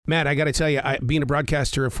Matt, I got to tell you, being a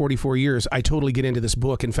broadcaster of 44 years, I totally get into this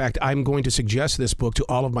book. In fact, I'm going to suggest this book to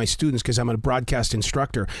all of my students because I'm a broadcast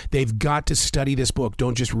instructor. They've got to study this book.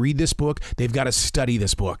 Don't just read this book. They've got to study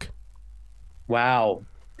this book. Wow.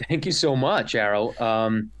 Thank you so much, Arrow.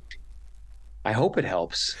 I hope it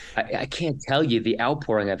helps. I can't tell you the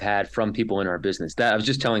outpouring I've had from people in our business. That I was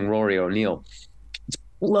just telling Rory O'Neill. It's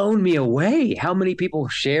blown me away how many people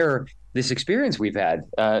share this experience we've had,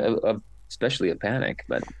 especially of panic.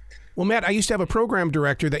 But well, Matt, I used to have a program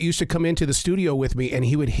director that used to come into the studio with me, and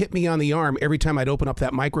he would hit me on the arm every time I'd open up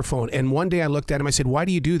that microphone. And one day I looked at him, I said, "Why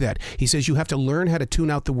do you do that?" He says, "You have to learn how to tune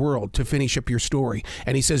out the world to finish up your story."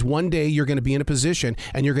 And he says, "One day you're going to be in a position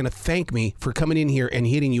and you're going to thank me for coming in here and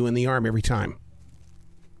hitting you in the arm every time."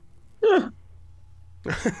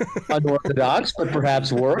 Unorthodox, but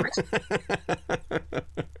perhaps worked.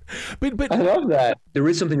 But I love that. There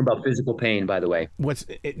is something about physical pain, by the way.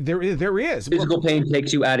 There is physical pain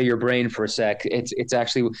takes you out of your brain for a sec. It's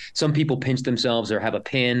actually, some people pinch themselves or have a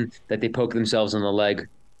pin that they poke themselves in the leg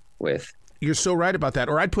with. You're so right about that.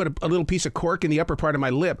 Or I'd put a little piece of cork in the upper part of my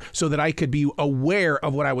lip so that I could be aware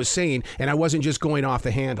of what I was saying and I wasn't just going off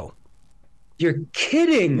the handle. You're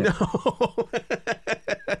kidding. No.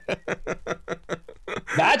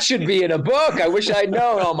 That should be in a book. I wish I'd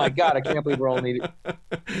known. Oh my God, I can't believe we're only.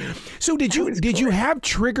 So did you have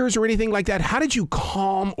triggers or anything like that? How did you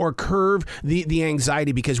calm or curb the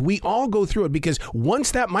anxiety? Because we all go through it, because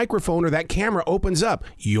once that microphone or that camera opens up,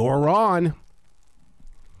 you're on.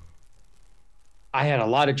 I had a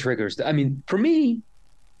lot of triggers. I mean, for me,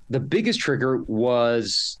 the biggest trigger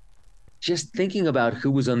was just thinking about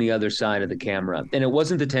who was on the other side of the camera. And it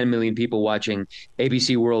wasn't the 10 million people watching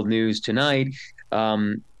ABC World News tonight.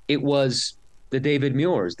 It was the David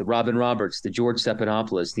Muirs, the Robin Roberts, the George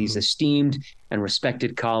Stephanopoulos, these esteemed and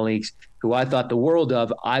respected colleagues who I thought the world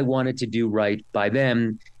of. I wanted to do right by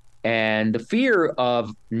them. And the fear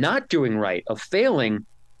of not doing right, of failing,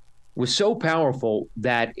 was so powerful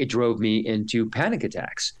that it drove me into panic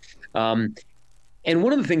attacks. And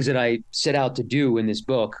one of the things that I set out to do in this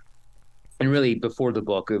book, and really before the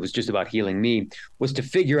book, it was just about healing me, was to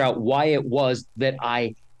figure out why it was that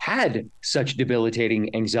I had such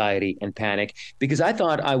debilitating anxiety and panic, because I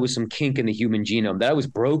thought I was some kink in the human genome, that I was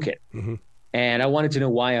broken. Mm-hmm. And I wanted to know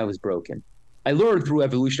why I was broken. I learned through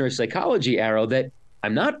evolutionary psychology, Arrow, that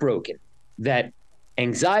I'm not broken, that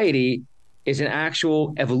anxiety is an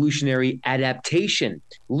actual evolutionary adaptation.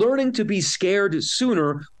 Learning to be scared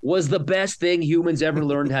sooner was the best thing humans ever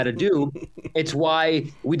learned how to do. It's why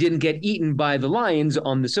we didn't get eaten by the lions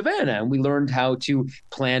on the savannah, and we learned how to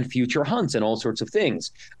plan future hunts and all sorts of things.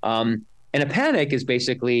 And a panic is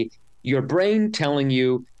basically your brain telling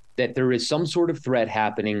you that there is some sort of threat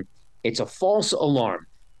happening. It's a false alarm.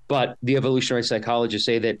 But the evolutionary psychologists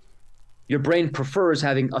say that your brain prefers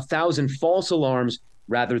having 1,000 false alarms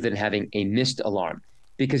rather than having a missed alarm,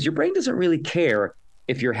 because your brain doesn't really care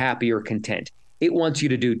if you're happy or content. It wants you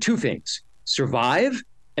to do two things: survive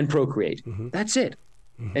and procreate. Mm-hmm. That's it.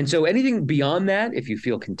 Mm-hmm. And so anything beyond that, if you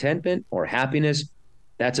feel contentment or happiness,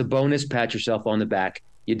 that's a bonus. Pat yourself on the back.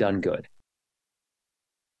 You done good.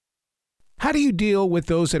 How do you deal with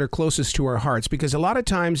those that are closest to our hearts? Because a lot of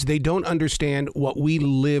times they don't understand what we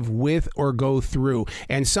live with or go through.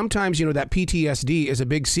 And sometimes, that PTSD is a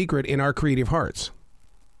big secret in our creative hearts.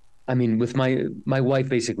 I mean, with my wife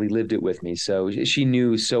basically lived it with me. So she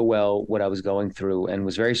knew so well what I was going through and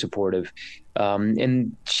was very supportive.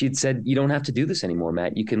 And she'd said, "You don't have to do this anymore,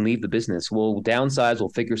 Matt. You can leave the business. We'll downsize. We'll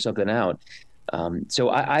figure something out."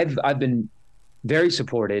 So I've been very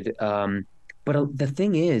supported. But the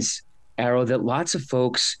thing is, Arrow, that lots of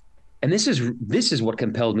folks, and this is what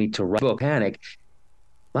compelled me to write the book, Panic.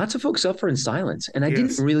 Lots of folks suffer in silence. And I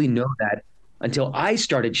didn't really know that until I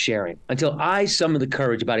started sharing, until I summoned the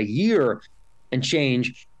courage about a year and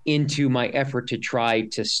change into my effort to try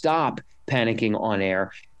to stop panicking on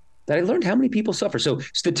air, that I learned how many people suffer. So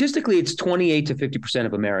statistically, it's 28 to 50%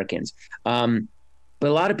 of Americans. But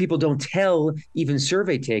a lot of people don't tell even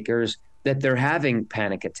survey takers that they're having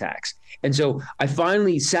panic attacks. And so I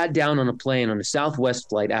finally sat down on a plane on a Southwest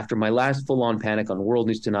flight after my last full-on panic on World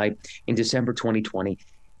News Tonight in December 2020,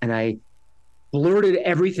 and I blurted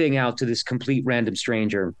everything out to this complete random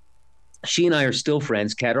stranger. She and I are still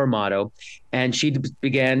friends, Kat Armato, and she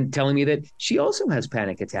began telling me that she also has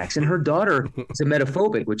panic attacks, and her daughter is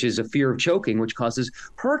emetophobic, which is a fear of choking, which causes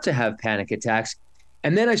her to have panic attacks.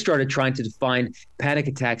 And then I started trying to define panic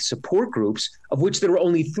attack support groups, of which there were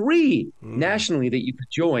only 3 nationally that you could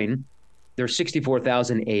join. There are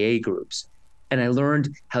 64,000 AA groups. And I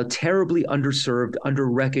learned how terribly underserved,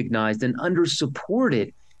 underrecognized, and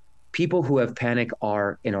undersupported people who have panic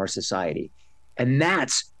are in our society. And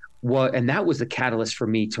that's and that was the catalyst for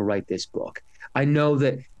me to write this book. I know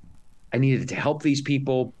that I needed to help these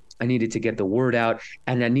people. I needed to get the word out,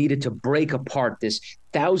 and I needed to break apart this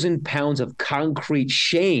 1,000 pounds of concrete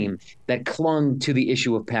shame that clung to the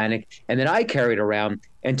issue of panic and that I carried around,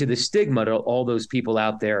 and to the stigma that all those people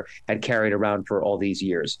out there had carried around for all these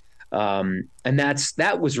years. And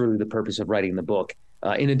that was really the purpose of writing the book.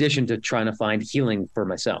 In addition to trying to find healing for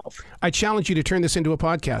myself. I challenge you to turn this into a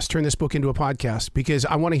podcast, turn this book into a podcast, because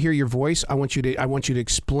I want to hear your voice. I want you to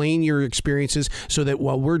explain your experiences so that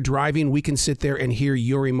while we're driving, we can sit there and hear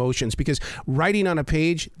your emotions, because writing on a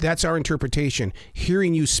page, that's our interpretation.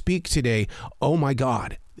 Hearing you speak today, oh my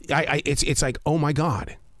God. It's like, oh my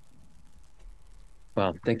God.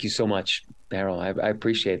 Well, thank you so much, Beryl. I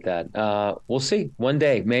appreciate that. We'll see one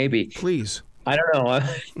day, maybe. Please. I don't know.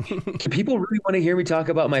 People really want to hear me talk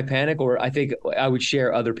about my panic, or I think I would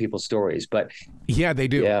share other people's stories. But yeah, they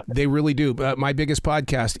do. Yeah. They really do. My biggest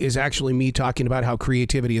podcast is actually me talking about how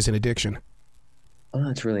creativity is an addiction. Oh,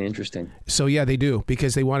 that's really interesting. So yeah, they do,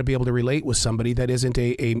 because they want to be able to relate with somebody that isn't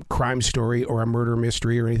a crime story or a murder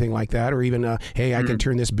mystery or anything like that, or even hey, I can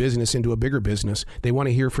turn this business into a bigger business. They want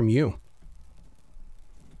to hear from you.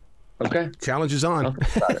 Okay. Challenge is on.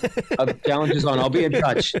 Challenge is on. I'll be in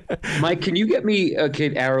touch. Mike, can you get me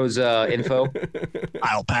Kid Arrow's info?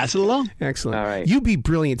 I'll pass it along. Excellent. All right. You be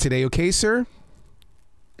brilliant today, okay, sir?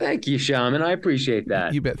 Thank you, Shaman. I appreciate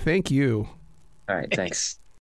that. You bet. Thank you. All right. Thanks.